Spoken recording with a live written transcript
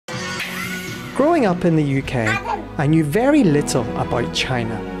Growing up in the UK, I knew very little about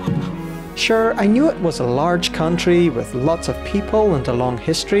China. Sure, I knew it was a large country with lots of people and a long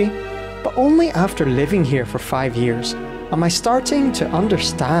history, but only after living here for 5 years am I starting to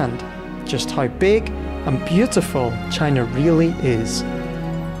understand just how big and beautiful China really is.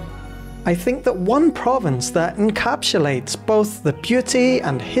 I think that one province that encapsulates both the beauty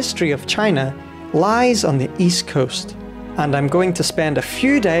and history of China lies on the East Coast, and I'm going to spend a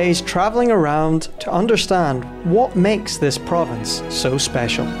few days traveling around to understand what makes this province so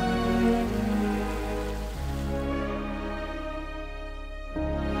special.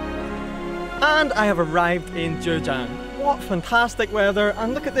 And I have arrived in Zhejiang. What fantastic weather,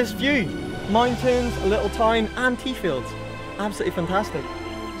 and look at this view. Mountains, a little town and tea fields. Absolutely fantastic.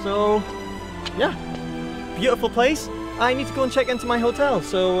 So yeah, beautiful place. I need to go and check into my hotel,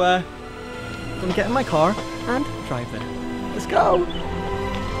 so I'm gonna get in my car and drive there. Let's go!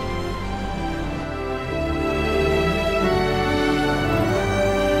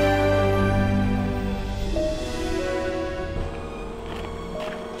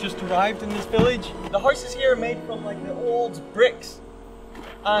 Just arrived in this village. The houses here are made from like the old bricks.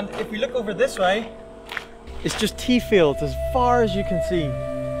 And if we look over this way, it's just tea fields as far as you can see.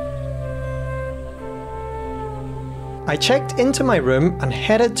 I checked into my room and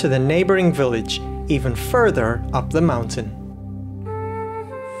headed to the neighbouring village, even further up the mountain.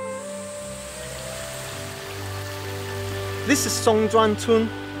 This is Songzhuan,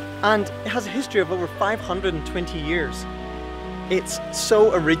 and it has a history of over 520 years. It's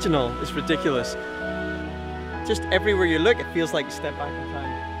so original, it's ridiculous. Just everywhere you look, it feels like you step back in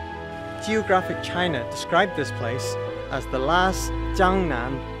time. Geographic China described this place as the last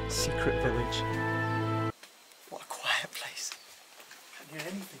Jiangnan secret village. What a quiet place. Can't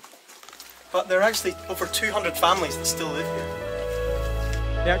hear anything. But there are actually over 200 families that still live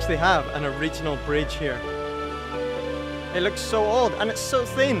here. They actually have an original bridge here. It looks so old and it's so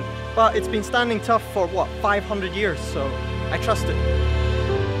thin, but it's been standing tough for what, 500 years, so I trust it.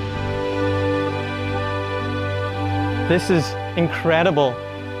 This is incredible.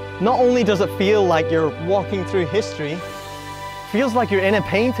 Not only does it feel like you're walking through history, it feels like you're in a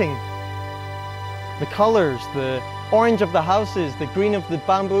painting. The colours, the orange of the houses, the green of the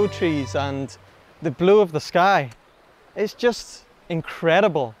bamboo trees and the blue of the sky. It's just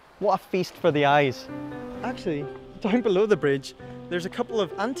incredible. What a feast for the eyes. Actually, down below the bridge, there's a couple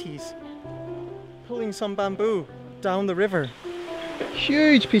of aunties pulling some bamboo down the river.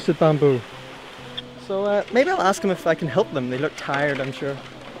 Huge piece of bamboo. So maybe I'll ask them if I can help them. They look tired, I'm sure.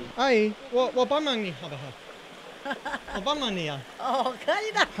 阿姨，我帮忙你好不好？我帮忙你啊。哦，可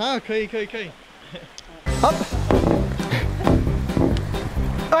以的。好，可以。好。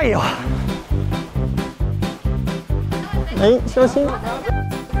哎呦！哎，小心。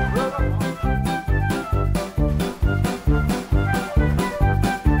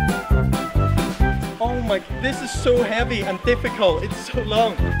Oh my, this is so heavy and difficult. It's so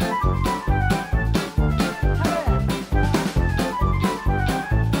long.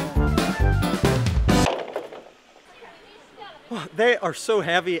 Oh, they are so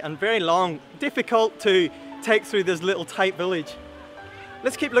heavy and very long, difficult to take through this little tight village.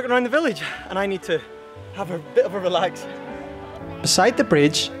 Let's keep looking around the village, and I need to have a bit of a relax. Beside the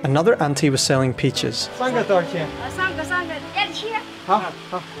bridge, another auntie was selling peaches.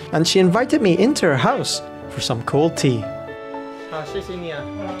 And she invited me into her house for some cold tea.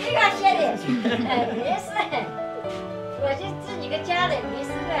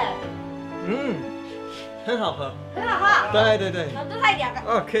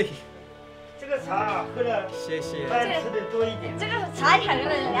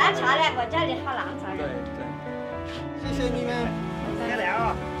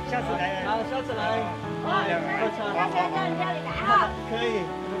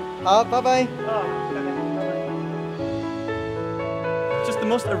 Bye-bye. Just the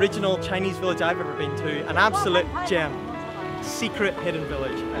most original Chinese village I've ever been to. An absolute gem. Secret hidden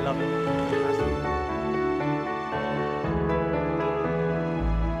village. I love it.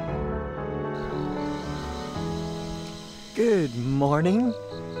 Good morning.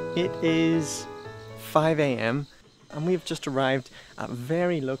 It is 5 a.m. and we've just arrived at a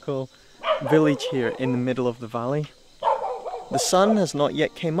very local village here in the middle of the valley. The sun has not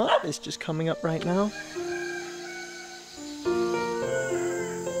yet came up, it's just coming up right now.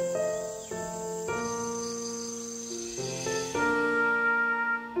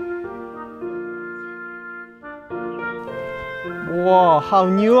 Wow, 好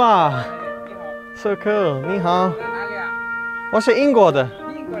牛啊 ！So cool， 你好，我是英国的。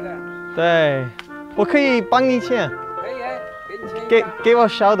英国的。对，我可以帮你签。可以，给你签。给我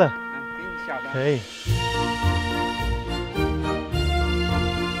小的。下单。可以。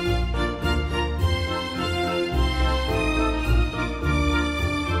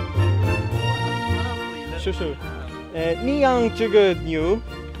叔叔，你养这个牛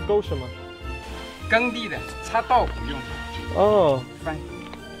够什么？耕地的插稻不用。哦，翻，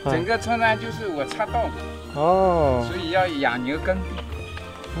整个村呢就是我插稻，哦，所以要养牛耕地。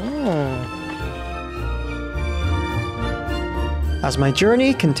As my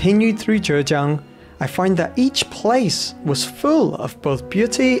journey continued through Zhejiang, I found that each place was full of both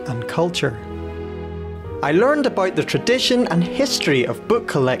beauty and culture. I learned about the tradition and history of book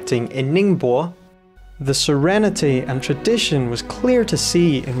collecting in Ningbo. The serenity and tradition was clear to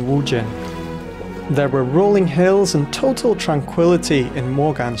see in Wuzhen. There were rolling hills and total tranquility in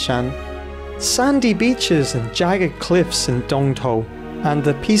Moganshan, sandy beaches and jagged cliffs in Dongtou, and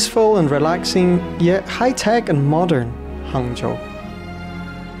the peaceful and relaxing yet high-tech and modern Hangzhou.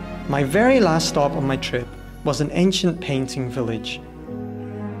 My very last stop on my trip was an ancient painting village.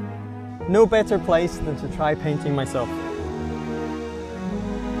 No better place than to try painting myself.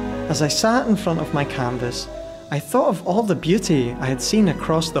 As I sat in front of my canvas, I thought of all the beauty I had seen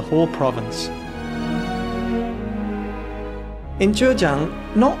across the whole province. In Zhejiang,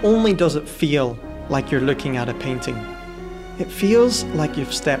 not only does it feel like you're looking at a painting, it feels like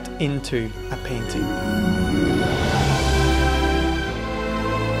you've stepped into a painting.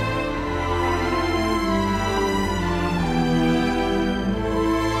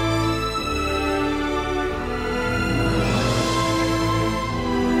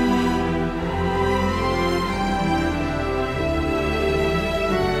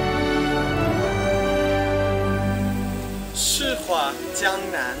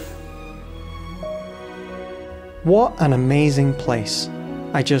 What an amazing place.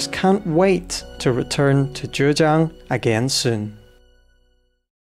 I just can't wait to return to Zhejiang again soon.